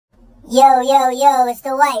Yo, yo, yo, it's the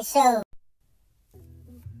White Show.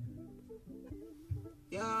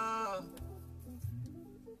 Yeah.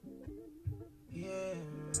 Yeah.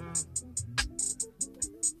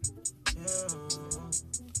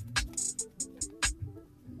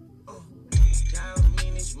 Y'all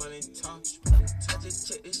mean this money talk. I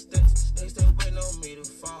just check this stats. They stay waiting on me to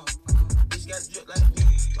fall. Bitch got drip like me.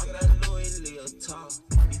 Like that Louis Leotard.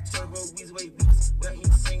 These turbo weeds way beats. Got me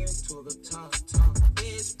singing to a guitar.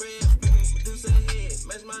 Head spread. Produce a head.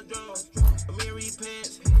 Match my drums. Amiri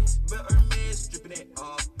pants. Belt Hermes. Dripping it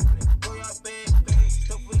off. Go y'all bag.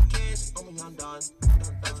 Stuff with cash. I'm a young Don.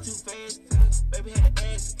 That's too fast. Baby had to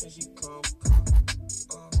ask. Can she come?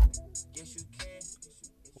 Yes, you can.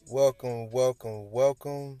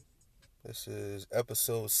 Welcome. This is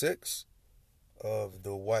episode 6 of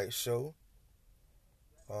The White Show.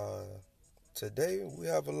 Today we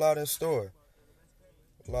have a lot in store.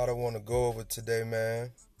 A lot I want to go over today,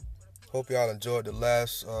 man. Hope y'all enjoyed the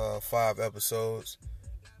last 5 episodes.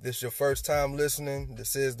 This is your first time listening.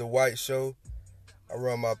 This is The White Show. I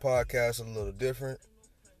run my podcast a little different.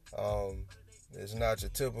 It's not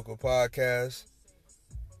your typical podcast.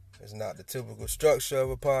 It's not the typical structure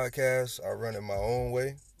of a podcast. I run it my own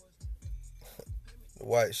way. The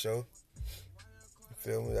White Show. You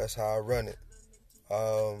feel me? That's how I run it.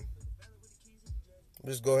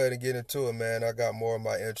 Just go ahead and get into it, man. I got more of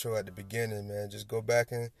my intro at the beginning, man. Just go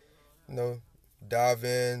back and, dive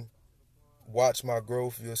in. Watch my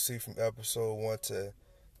growth. You'll see from episode 1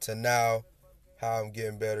 to now how I'm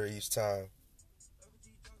getting better each time.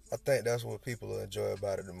 I think that's what people will enjoy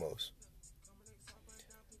about it the most.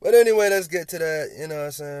 But anyway, let's get to that, you know what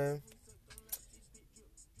I'm saying?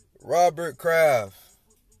 Robert Kraft.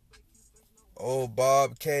 Old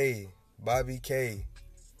Bobby K.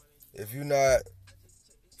 If you're not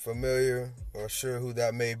familiar or sure who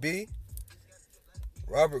that may be,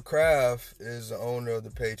 Robert Kraft is the owner of the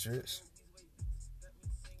Patriots.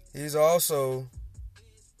 He's also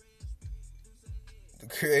the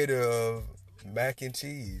creator of mac and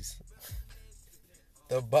cheese.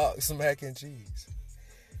 The box mac and cheese.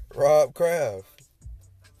 Rob Kraft.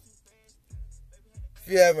 If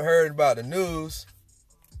you haven't heard about the news,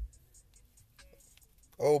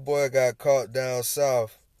 old boy got caught down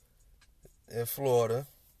south in Florida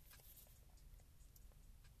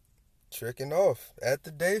tricking off at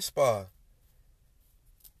the day spa.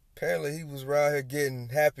 Apparently he was around here getting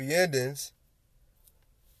happy endings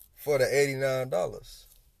for the $89.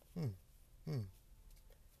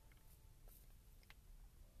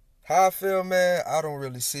 How I feel, man, I don't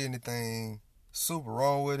really see anything super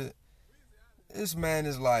wrong with it. This man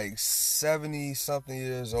is like 70-something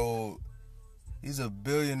years old. He's a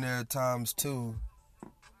billionaire times 2.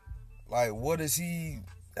 Like, what is he?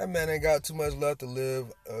 That man ain't got too much left to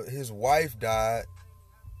live. His wife died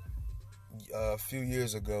a few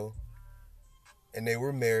years ago, and they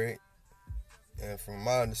were married. And from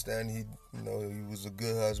my understanding, he was a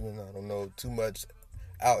good husband. I don't know too much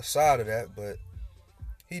outside of that, but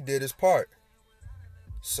he did his part.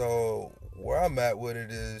 So where I'm at with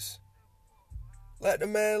it is, let the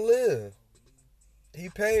man live. He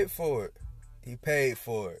paid for it. You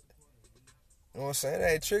know what I'm saying? It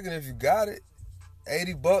ain't tricking if you got it.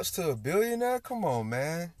 $80 to a billionaire? Come on,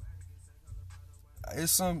 man.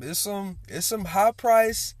 It's some high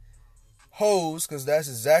price hoes, because that's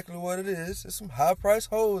exactly what it is. It's some high price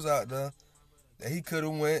hoes out there that he could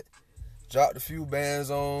have went, dropped a few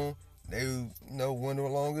bands on. They, went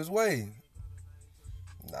along his way.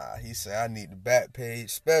 Nah, he said, I need the back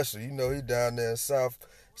page special. He down there in South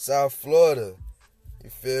Florida. You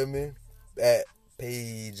feel me? Back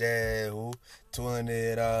page and who?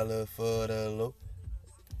 $20 for the low.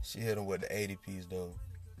 She hit him with the 80 piece though.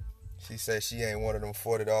 She said she ain't one of them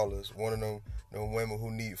 $40. One of them women who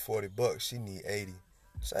need $40. She need 80.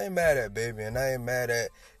 So I ain't mad at baby, and I ain't mad at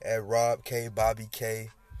Rob K, Bobby K,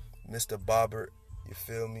 Mr. Bobbert. You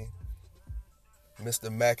feel me?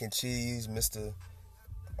 Mr. Mac and Cheese, Mr.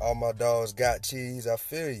 All My Dogs Got Cheese. I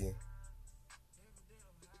feel you.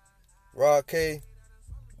 Rob K,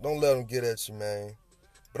 don't let them get at you, man.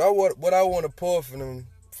 But what I want to pull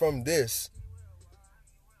from this,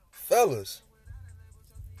 fellas,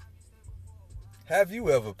 have you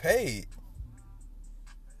ever paid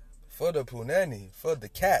for the punani, for the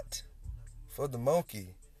cat, for the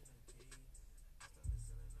monkey?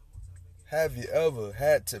 Have you ever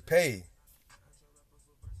had to pay?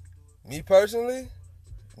 Me personally,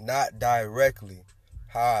 not directly.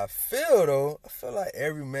 How I feel though, I feel like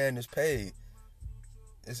every man is paid.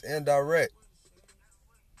 It's indirect.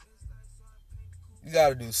 You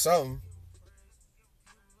gotta do something.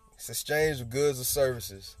 It's exchange of goods or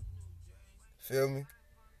services. Feel me?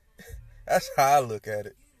 That's how I look at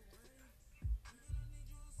it.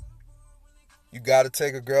 You got to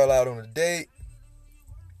take a girl out on a date,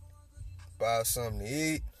 buy something to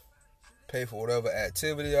eat, pay for whatever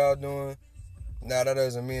activity y'all doing. Now, that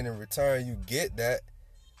doesn't mean in return you get that.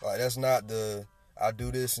 Like, that's not the, I do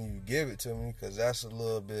this and you give it to me, because that's a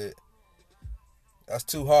little bit, that's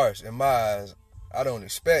too harsh in my eyes. I don't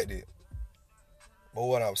expect it. But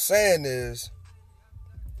what I'm saying is,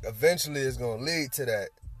 eventually it's going to lead to that.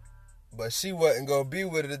 But she wasn't going to be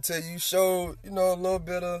with it until you showed, a little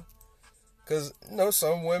bit of, because,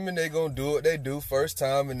 some women, they going to do what they do first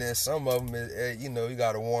time, and then some of them, you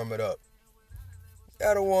got to warm it up.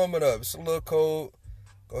 It's a little cold.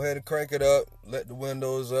 Go ahead and crank it up. Let the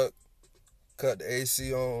windows up. Cut the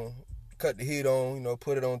AC on. Cut the heat on.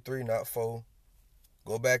 Put it on 3, not 4.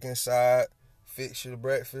 Go back inside. Fix your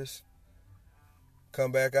breakfast.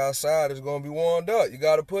 Come back outside. It's going to be warmed up. You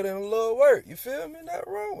got to put in a little work. You feel me? Nothing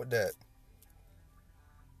wrong with that.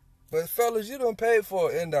 But fellas, you done paid for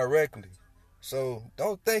it indirectly. So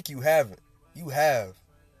don't think you haven't. You have.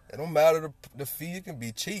 It don't matter the fee. It can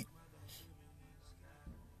be cheap.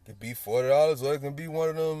 It can be $40, or it can be one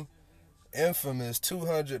of them infamous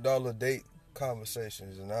 $200 date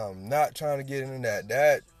conversations. And I'm not trying to get into that.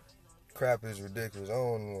 That crap is ridiculous. I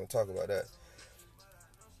don't even want to talk about that.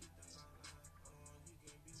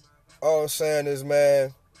 All I'm saying is,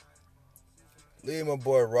 man, leave my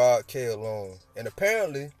boy Rod K alone. And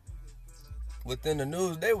apparently, within the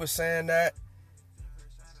news, they were saying that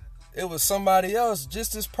it was somebody else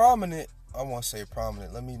just as prominent. I won't say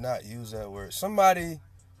prominent. Let me not use that word. Somebody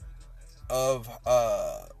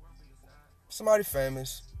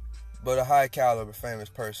famous, but a high caliber famous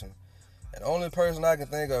person. And the only person I can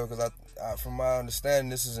think of, because I from my understanding,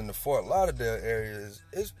 this is in the Fort Lauderdale area,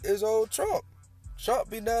 is old Trump. Trump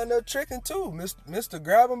be down there tricking too. Mr.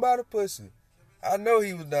 Grab him by the pussy. I know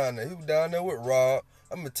he was down there. He was down there with Rob.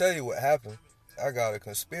 I'm going to tell you what happened. I got a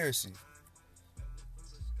conspiracy.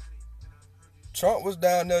 Trump was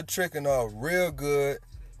down there tricking off real good.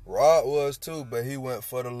 Rod was too, but he went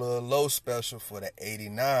for the little low special for the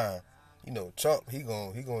 89. Trump, he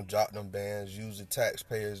gonna drop them bands, use the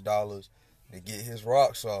taxpayers' dollars to get his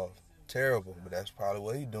rocks off. Terrible, but that's probably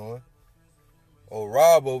what he doing. Old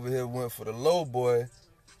Rob over here went for the low boy,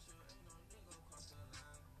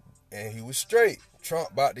 and he was straight.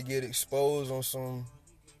 Trump about to get exposed on some,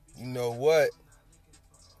 what?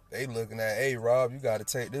 They looking at, hey, Rob, you got to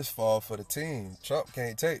take this fall for the team. Trump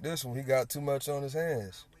can't take this one. He got too much on his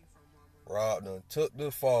hands. Rob done took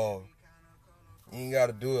the fall. You ain't got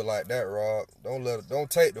to do it like that, Rob. Don't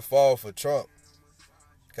take the fall for Trump.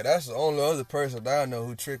 Because that's the only other person that I know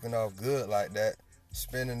who tricking off good like that,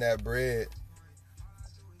 spending that bread.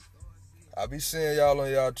 I be seeing y'all on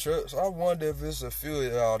y'all trips. I wonder if it's a few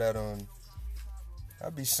of y'all that I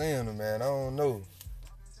be seeing them, man. I don't know.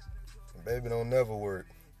 Baby don't never work.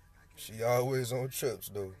 She always on trips,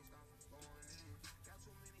 though.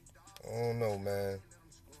 I don't know, man.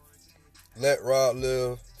 Let Rob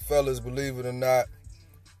live. Fellas, believe it or not,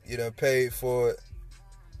 you done paid for it.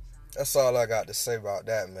 That's all I got to say about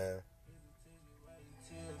that, man.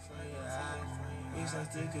 I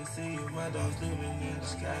still can see you, my dogs living in the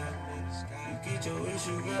sky. You get your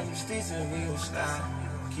issue, grab some sticks and we gon' slide.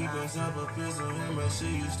 Keep us up a pistol and make sure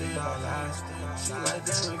you stay all alive. She like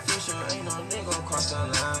Derek Fisher, ain't no nigga cross the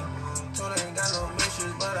line. Told her ain't got no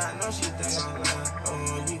missions, but I know she think I'm lying.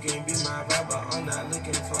 Oh, you can be my vibe, but I'm not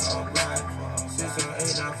looking for a bride. 6 or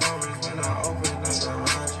 8 I foreigns when I open the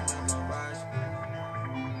garage.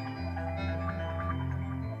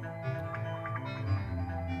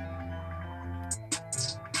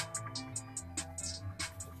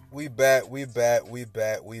 We back.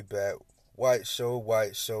 White show.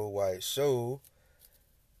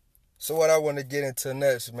 So what I want to get into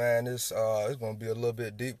next, man, is it's gonna be a little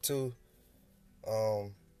bit deep too.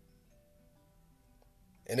 And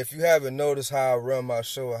if you haven't noticed how I run my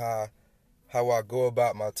show, how I go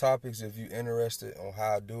about my topics, if you're interested on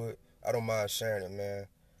how I do it, I don't mind sharing it, man.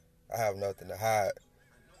 I have nothing to hide.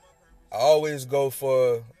 I always go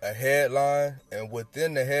for a headline, and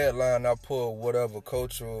within the headline, I pull whatever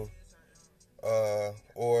cultural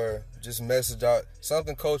or just message out,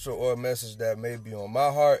 something cultural or a message that may be on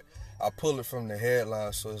my heart. I pull it from the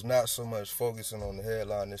headline, so it's not so much focusing on the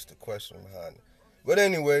headline, it's the question behind it. But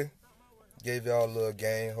anyway, gave y'all a little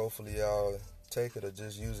game. Hopefully y'all take it or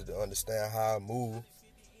just use it to understand how I move.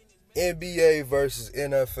 NBA versus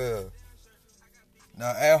NFL.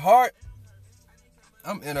 Now, at heart,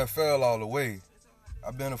 I'm NFL all the way.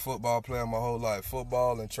 I've been a football player my whole life.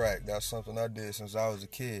 Football and track, that's something I did since I was a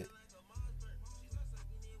kid.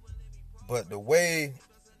 But the way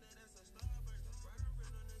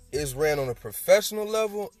it's ran on a professional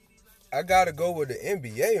level, I gotta go with the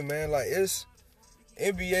NBA, man. Like,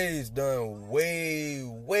 NBA is done way,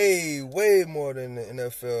 way, way more than the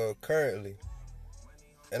NFL currently.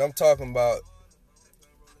 And I'm talking about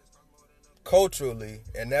culturally,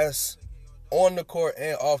 and that's on the court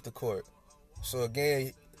and off the court. So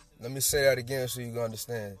again, let me say that again so you can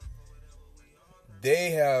understand.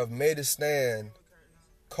 They have made a stand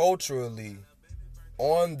culturally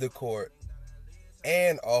on the court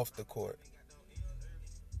and off the court.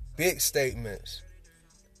 Big statements.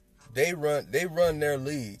 They run their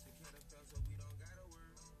league.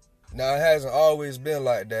 Now, it hasn't always been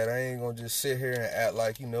like that. I ain't gonna just sit here and act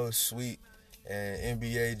like, it's sweet and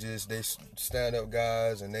NBA just, they stand up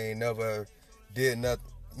guys and they ain't never did nothing,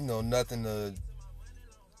 nothing to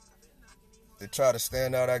try to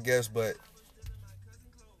stand out, I guess. But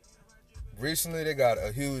recently they got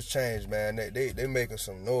a huge change, man. They making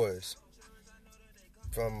some noise.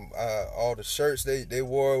 From all the shirts they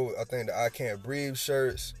wore, I think the I Can't Breathe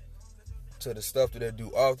shirts, to the stuff that they do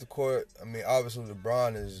off the court. I mean, obviously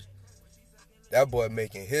LeBron that boy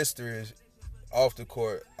making history off the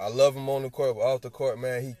court. I love him on the court, but off the court,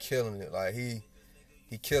 man, he killing it. Like, he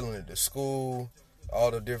killing it. The school, all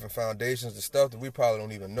the different foundations, the stuff that we probably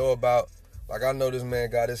don't even know about. Like, I know this man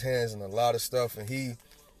got his hands in a lot of stuff, and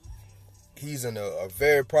he's in a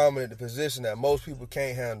very prominent position that most people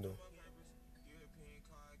can't handle.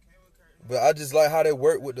 But I just like how they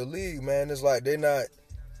work with the league, man. It's like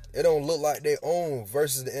it don't look like they own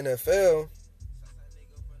versus the NFL.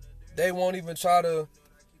 They won't even try to.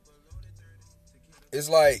 It's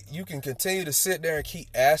like you can continue to sit there and keep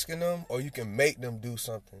asking them, or you can make them do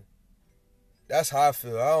something. That's how I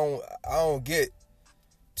feel. I don't get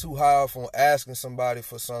too high off on asking somebody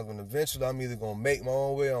for something. Eventually, I'm either gonna make my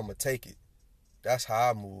own way or I'm gonna take it. That's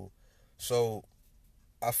how I move. So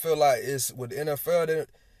I feel like it's with the NFL,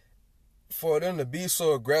 for them to be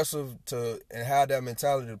so aggressive and have that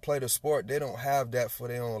mentality to play the sport, they don't have that for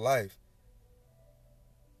their own life.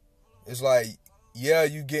 It's like, yeah,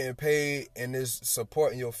 you getting paid and it's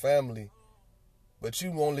supporting your family, but you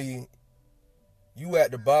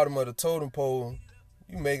at the bottom of the totem pole,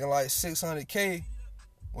 you making like $600K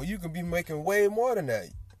when you can be making way more than that.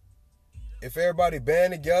 If everybody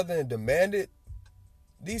band together and demand it,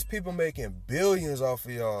 these people making billions off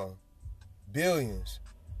of y'all. Billions.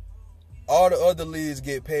 All the other leagues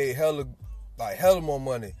get paid hella more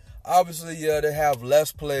money. Obviously, yeah, they have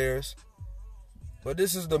less players, but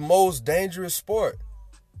this is the most dangerous sport.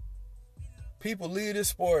 People leave this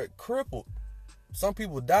sport crippled. Some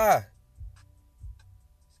people die.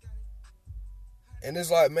 And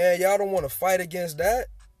it's like, man, y'all don't want to fight against that.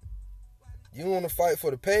 You don't want to fight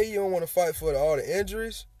for the pay. You don't want to fight for all the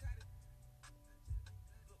injuries.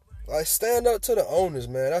 Like, stand up to the owners,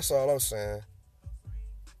 man. That's all I'm saying.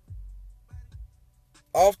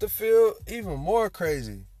 Off the field, even more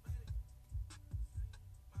crazy.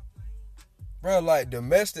 Bro, like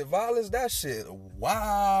domestic violence, that shit,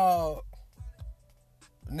 wow.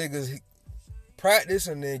 Niggas practice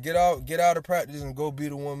and then get out of practice and go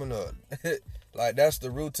beat a woman up. Like, that's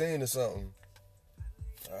the routine or something.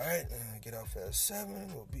 All right, get off at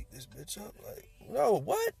 7, we'll beat this bitch up. Like, no,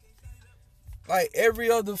 what? Like,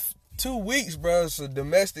 every other 2 weeks, bro, it's a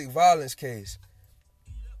domestic violence case.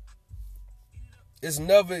 It's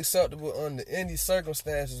never acceptable under any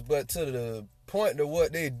circumstances, but to the point of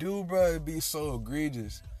what they do, bro, it be so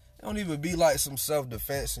egregious. It don't even be like some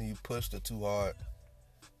self-defense and you pushed her too hard.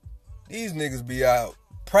 These niggas be out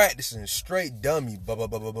practicing straight dummy.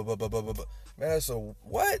 Man, so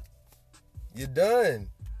what? You're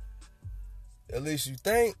done. At least you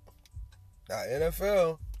think. Now,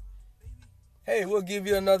 NFL, hey, we'll give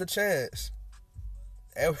you another chance.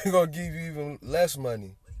 And we're going to give you even less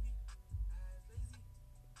money.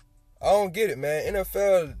 I don't get it, man.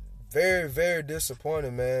 NFL, very, very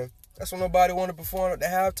disappointing, man. That's why nobody want to perform at the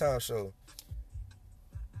halftime show.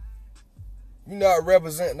 You're not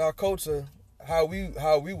representing our culture how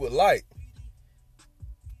we would like.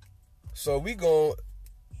 So we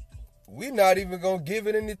not even gonna give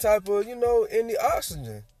it any type of, any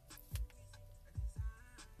oxygen.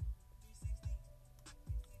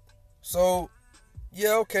 So,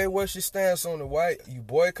 yeah, okay, what's your stance on the white? You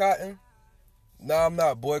boycotting? No, I'm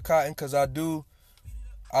not boycotting, because I do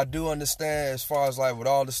understand, as far as like with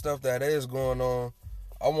all the stuff that is going on,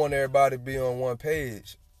 I want everybody to be on one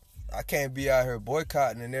page. I can't be out here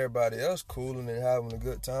boycotting and everybody else cooling and having a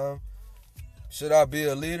good time. Should I be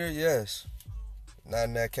a leader? Yes. Not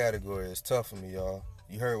in that category. It's tough for me, y'all.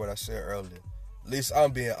 You heard what I said earlier. At least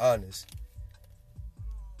I'm being honest.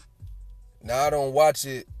 Now, I don't watch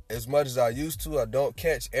it as much as I used to. I don't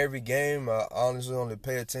catch every game. I honestly only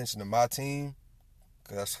pay attention to my team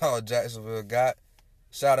because that's all Jacksonville got.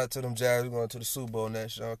 Shout out to them Jags. We're going to the Super Bowl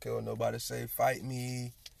next year. I don't care what nobody say. Fight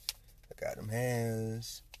me. I got them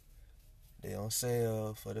hands. They on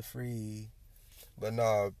sale for the free. But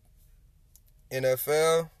nah,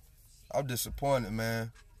 NFL, I'm disappointed,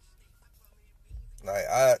 man. Like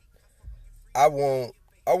I want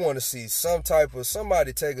to see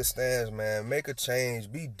somebody take a stance, man. Make a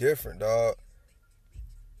change. Be different, dog.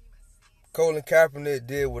 Colin Kaepernick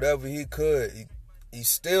did whatever he could. He's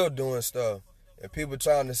still doing stuff. And people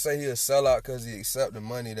trying to say he'll sell out because he accepted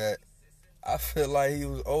money that I feel like he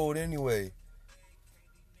was owed anyway.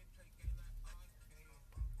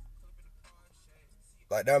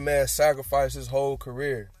 Like, that man sacrificed his whole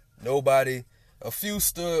career. A few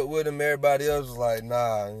stood with him. Everybody else was like,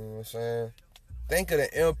 nah, you know what I'm saying? Think of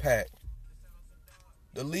the impact.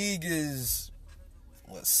 The league is,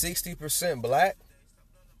 60% black?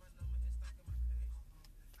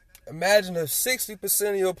 Imagine if 60%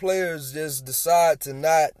 of your players just decide to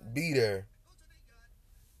not be there.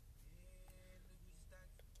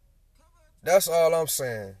 That's all I'm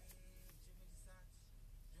saying.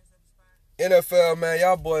 NFL, man,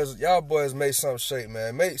 y'all boys make something shake,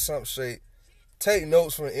 man. Make something shake. Take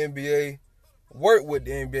notes from the NBA. Work with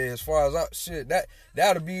the NBA as far as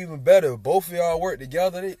that'll be even better. If both of y'all work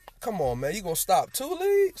together. Come on, man. You gonna stop 2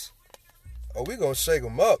 leagues? Or we gonna shake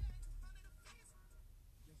them up?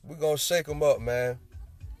 We gonna shake them up, man.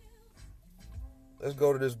 Let's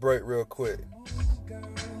go to this break real quick.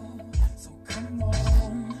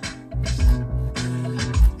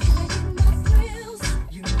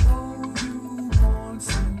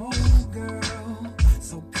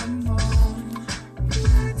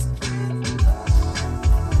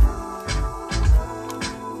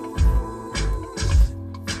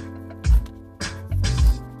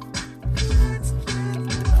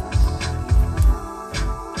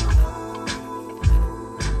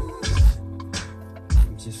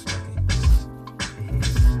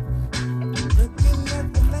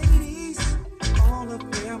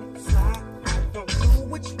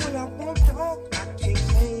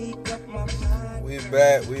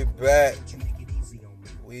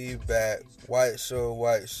 We back. White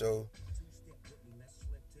show.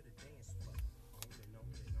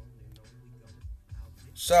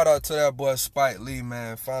 Shout out to that boy Spike Lee,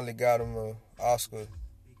 man. Finally got him an Oscar.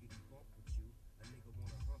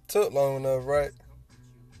 Took long enough, right?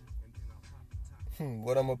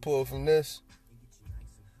 What I'm gonna pull from this?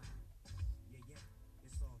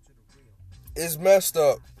 It's messed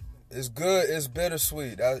up. It's good. It's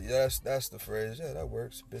bittersweet. That's the phrase. Yeah, that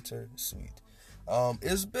works. Bittersweet.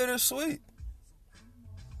 It's bittersweet.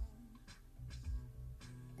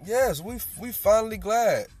 Yes, we finally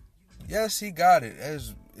glad. Yes, he got it.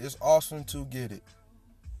 It's awesome to get it.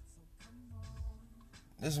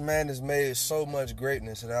 This man has made so much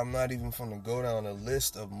greatness that I'm not even finna go down a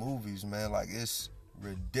list of movies, man. Like, it's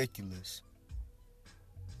ridiculous.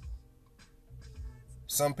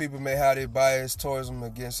 Some people may have their bias towards him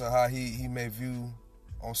against how he may view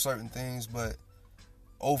on certain things, but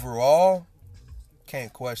overall,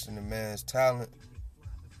 can't question the man's talent,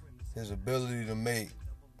 his ability to make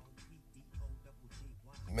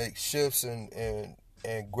shifts and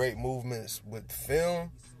great movements with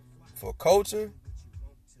film for culture.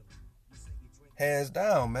 Hands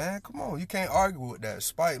down, man. Come on, you can't argue with that.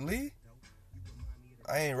 Spike Lee,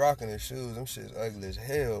 I ain't rocking his shoes. Them shit's ugly as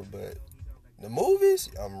hell, but the movies,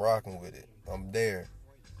 I'm rocking with it. I'm there.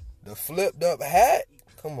 The flipped up hat,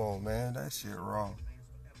 come on, man. That shit wrong.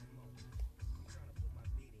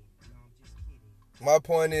 My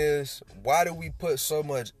point is, why do we put so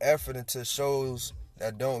much effort into shows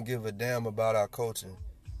that don't give a damn about our culture?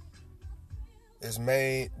 That's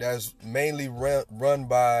mainly run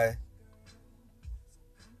by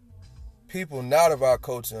people not of our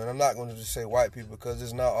culture. And I'm not going to just say white people because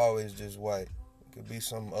it's not always just white. It could be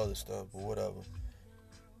some other stuff or whatever.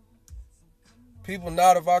 People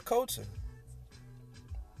not of our culture.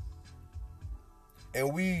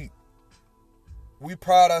 And we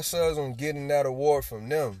pride ourselves on getting that award from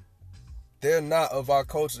them. They're not of our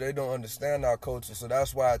culture. They don't understand our culture. So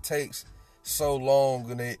that's why it takes so long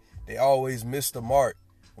and they always miss the mark.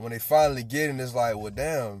 When they finally get it, it's like, well,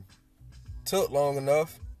 damn, took long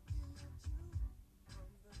enough.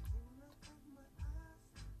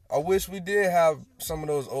 I wish we did have some of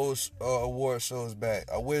those old award shows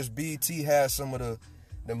back. I wish BET had some of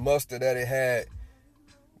the mustard that it had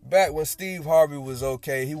back when Steve Harvey was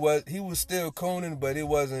okay. He was still cooning, but he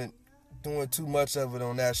wasn't doing too much of it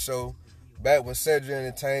on that show. Back when Cedric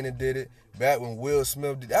Entertainer did it. Back when Will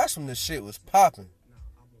Smith did it. That's when the shit was popping.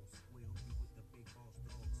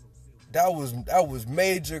 That was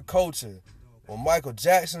major culture. When Michael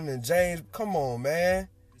Jackson and James, come on, man.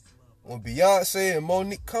 When Beyonce and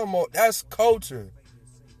Monique, come on, that's culture.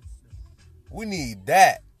 We need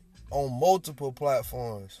that on multiple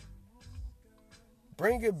platforms.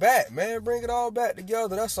 Bring it back, man. Bring it all back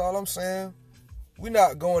together. That's all I'm saying. We're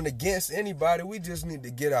not going against anybody. We just need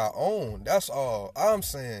to get our own. That's all I'm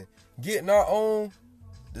saying. Getting our own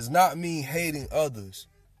does not mean hating others.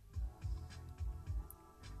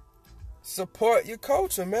 Support your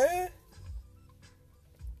culture, man.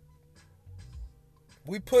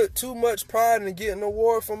 We put too much pride in getting an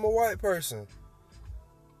award from a white person.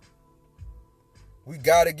 We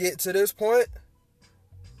got to get to this point.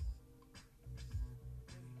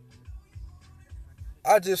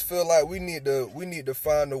 I just feel like we need to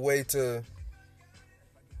find a way to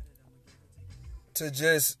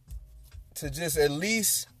just at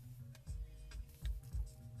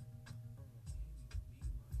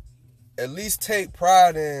least take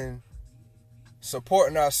pride in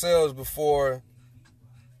supporting ourselves before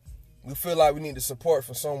we feel like we need the support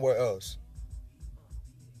from somewhere else.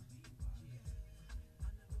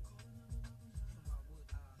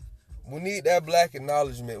 We need that black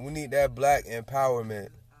acknowledgement. We need that black empowerment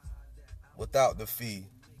without the fee.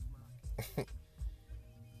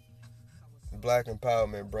 Black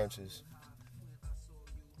empowerment brunches.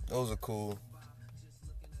 Those are cool.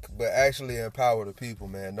 But actually empower the people,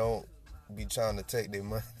 man. Don't be trying to take their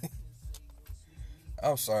money.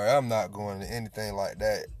 I'm sorry, I'm not going to anything like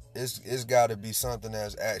that. It's got to be something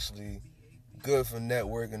that's actually good for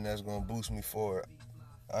networking that's going to boost me forward.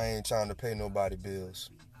 I ain't trying to pay nobody bills.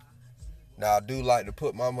 Now, I do like to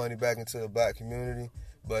put my money back into the black community,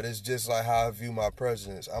 but it's just like how I view my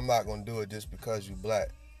presidents. I'm not going to do it just because you black.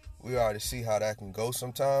 We already see how that can go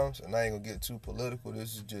sometimes, and I ain't going to get too political.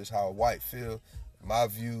 This is just how white feel. My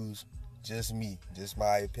views, just me, just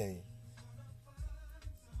my opinion.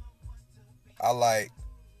 I like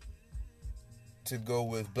to go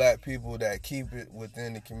with black people that keep it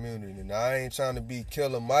within the community. Now, I ain't trying to be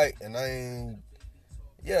Killer Mike, and I ain't...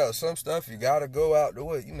 Yeah, some stuff you gotta go out the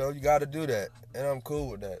way. You know, you gotta do that. And I'm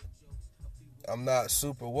cool with that. I'm not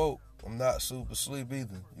super woke. I'm not super sleep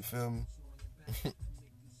either. You feel me?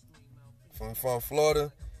 from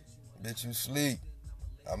Florida, bitch, you sleep.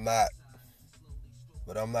 I'm not.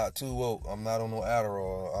 But I'm not too woke. I'm not on no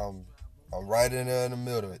Adderall. I'm right in there in the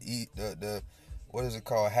middle. Eat the what is it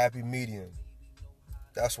called? Happy medium.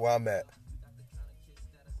 That's where I'm at.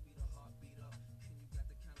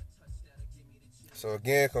 So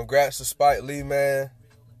again, congrats to Spike Lee, man.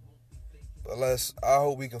 But I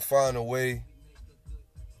hope we can find a way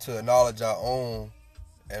to acknowledge our own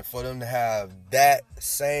and for them to have that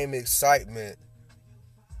same excitement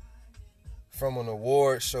from an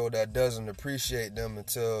award show that doesn't appreciate them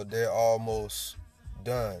until they're almost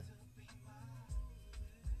done.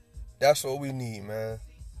 That's what we need, man.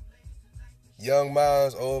 Young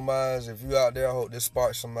minds, old minds, if you out there, I hope this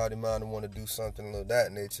sparks somebody's mind to want to do something of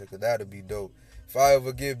that nature, because that'd be dope. If I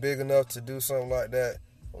ever get big enough to do something like that,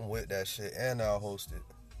 I'm with that shit, and I'll host it.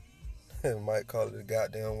 Might call it the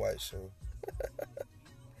goddamn white show.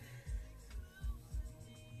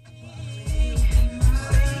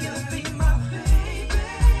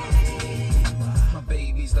 My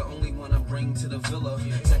baby's the only one I bring to the villa.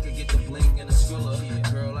 I could get the bling and the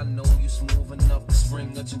skrilla. Girl, I know you smooth enough to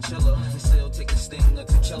spring a chinchilla and still take a sting of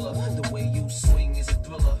Tuchilla. The way you swing is a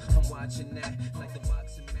thriller. I'm watching that like the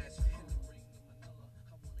boxing match.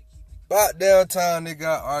 About downtown, they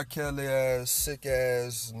got R. Kelly ass, sick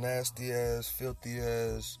ass, nasty ass, filthy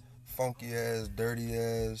ass, funky ass, dirty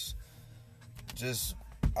ass, just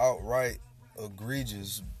outright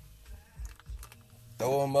egregious.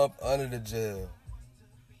 Throw him up under the jail.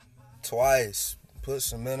 Twice. Put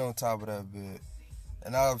cement on top of that bed.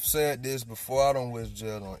 And I've said this before, I don't wish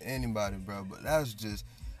jail on anybody, bro, but that's just,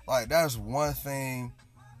 like, that's one thing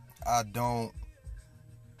I don't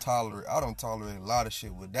tolerate. I don't tolerate a lot of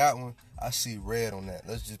shit. With that one, I see red on that.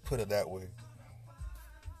 Let's just put it that way.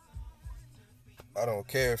 I don't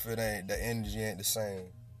care if it ain't, the energy ain't the same.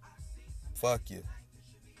 Fuck you.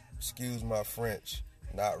 Excuse my French.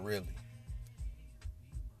 Not really.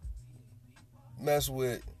 Mess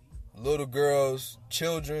with little girls,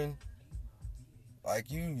 children, like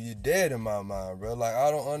you're dead in my mind, bro. Like,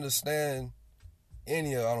 I don't understand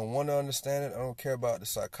any of it. I don't want to understand it. I don't care about the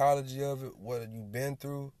psychology of it, what you've been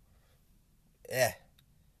through. I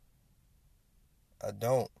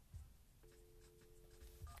don't.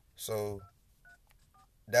 So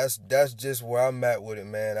that's just where I'm at with it,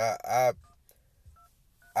 man.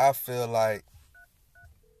 I feel like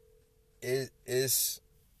it's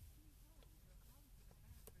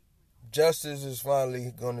justice is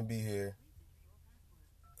finally going to be here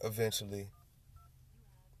eventually.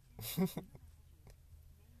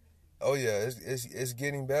 Oh yeah, it's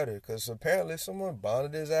getting better because apparently someone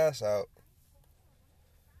bonded his ass out.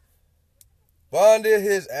 Bonded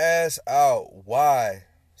his ass out. Why?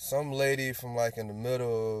 Some lady from like in the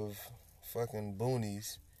middle of fucking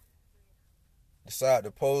boonies decided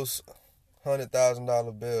to post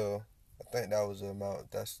 $100,000 bill. I think that was the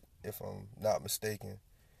amount. That's if I'm not mistaken.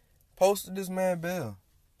 Posted this man bill.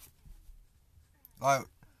 Like,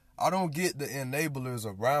 I don't get the enablers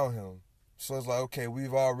around him. So it's like, okay,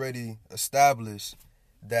 we've already established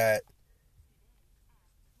that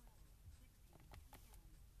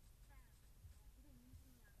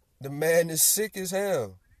the man is sick as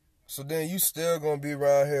hell. So then you still gonna be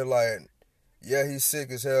around here like, yeah, he's sick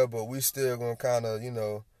as hell, but we still gonna kind of,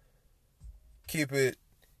 keep it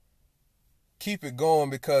going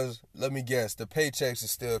because, let me guess, the paychecks are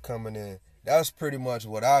still coming in. That's pretty much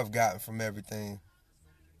what I've gotten from everything.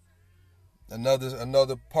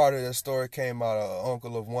 Another part of that story came out. An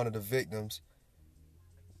uncle of one of the victims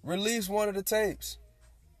released one of the tapes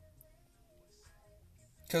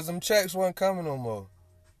because them checks weren't coming no more.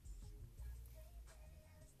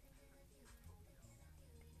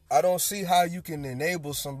 I don't see how you can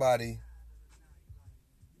enable somebody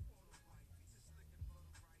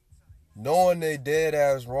knowing they dead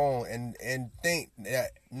ass wrong and think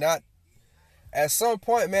that not at some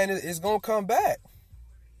point, man, it's gonna come back.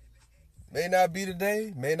 May not be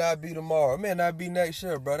today, may not be tomorrow, may not be next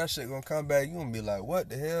year, bro. That shit gonna come back. You gonna be like, what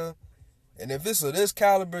the hell? And if it's of this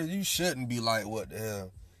caliber, you shouldn't be like, what the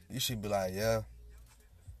hell? You should be like, yeah,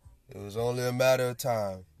 it was only a matter of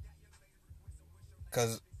time.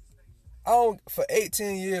 Cause for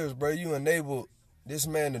 18 years, bro, you enabled this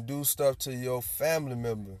man to do stuff to your family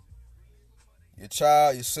member, your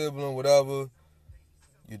child, your sibling, whatever,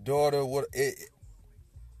 your daughter,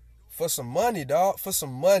 for some money, dog, for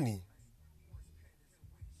some money.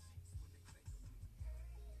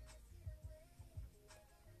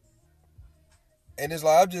 And it's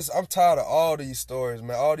like, I'm tired of all these stories,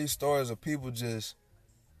 man. All these stories of people just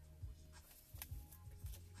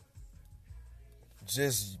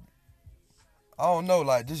I don't know,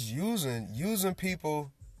 like just using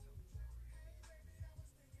people,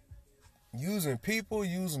 using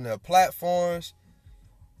their platforms,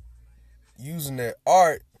 using their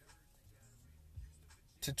art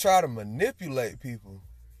to try to manipulate people.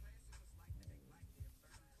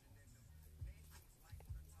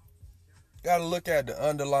 Gotta look at the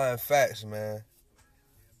underlying facts, man.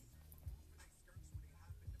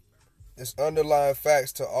 It's underlying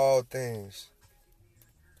facts to all things.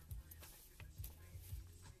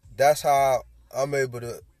 That's how I'm able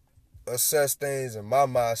to assess things in my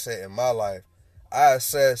mindset in my life. I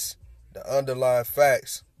assess the underlying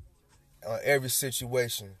facts on every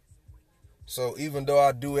situation. So even though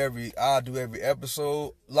I do every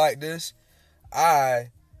episode like this, I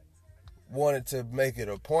wanted to make it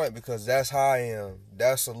a point because that's how I am.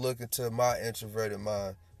 That's a look into my introverted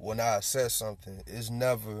mind. When I assess something, it's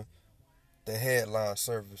never the headline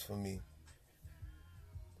surface for me.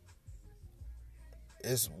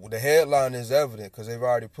 The headline is evident because they've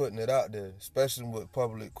already putting it out there, especially with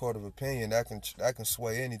public court of opinion. That can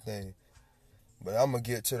sway anything. But I'm gonna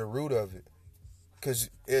get to the root of it, because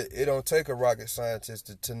it don't take a rocket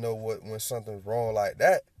scientist to know when something's wrong like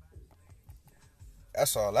that.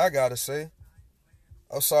 That's all I gotta say.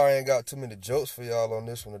 I'm sorry I ain't got too many jokes for y'all on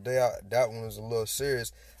this one today. That one was a little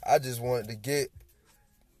serious. I just wanted to get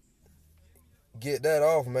that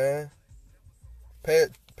off, man. Pay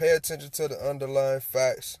attention to the underlying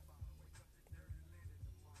facts.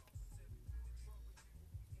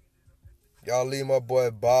 Y'all leave my boy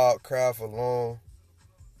Bob Craft alone.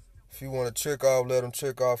 If you want to trick off, let him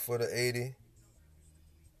trick off for the 80.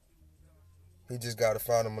 He just got to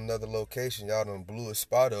find him another location. Y'all done blew his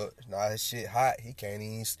spot up. Now his shit hot. He can't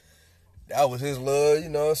even... That was his little, you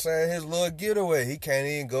know what I'm saying, his little getaway. He can't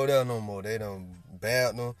even go there no more. They done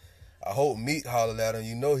banned him. I hope Meek hollered at him.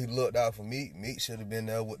 You know he looked out for Meek. Meek should have been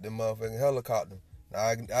there with the motherfucking helicopter.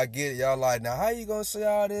 Now, I get it. Y'all like, now how you gonna say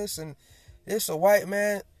all this and it's a white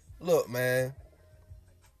man? Look, man.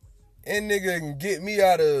 Any nigga can get me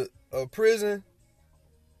out of prison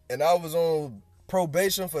and I was on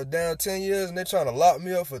probation for down 10 years and they trying to lock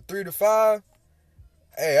me up for 3 to 5.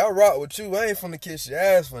 Hey, I rock with you. I ain't finna kiss your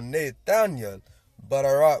ass for Nathaniel, but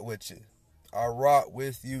I rock with you. I rock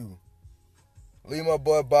with you. Leave my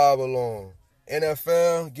boy Bob alone.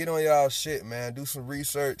 NFL, get on y'all shit, man. Do some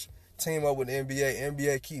research. Team up with the NBA.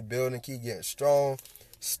 NBA keep building, keep getting strong.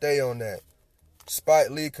 Stay on that. Spike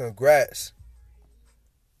Lee, congrats.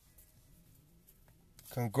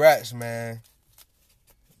 Congrats, man.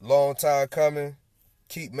 Long time coming.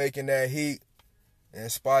 Keep making that heat.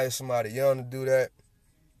 Inspire somebody young to do that.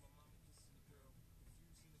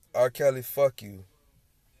 R. Kelly, fuck you.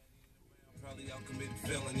 Probably out committed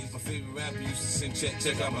felonies. My favorite rapper used to sing,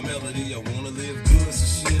 check out my melody. I wanna live good,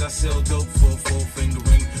 so shit, I sell dope for a 4-finger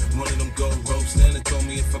ring. One of them gold ropes. Nana told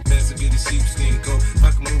me if I pass, I get a sheepskin coat. If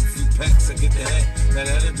I can move a few packs, I get the hat. Now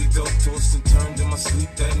that'll be dope. Tossed and turned in my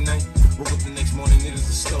sleep that night. Woke up the next morning, niggas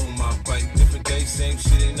have stole my bike. Different day, same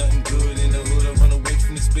shit, ain't nothing good. In the hood, I run away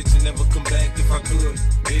from this bitch and never come back if I could.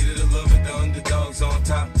 Hated the love and the underdogs on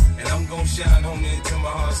top. And I'm gon' shine, homie, until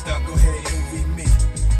my heart stop. Go ahead.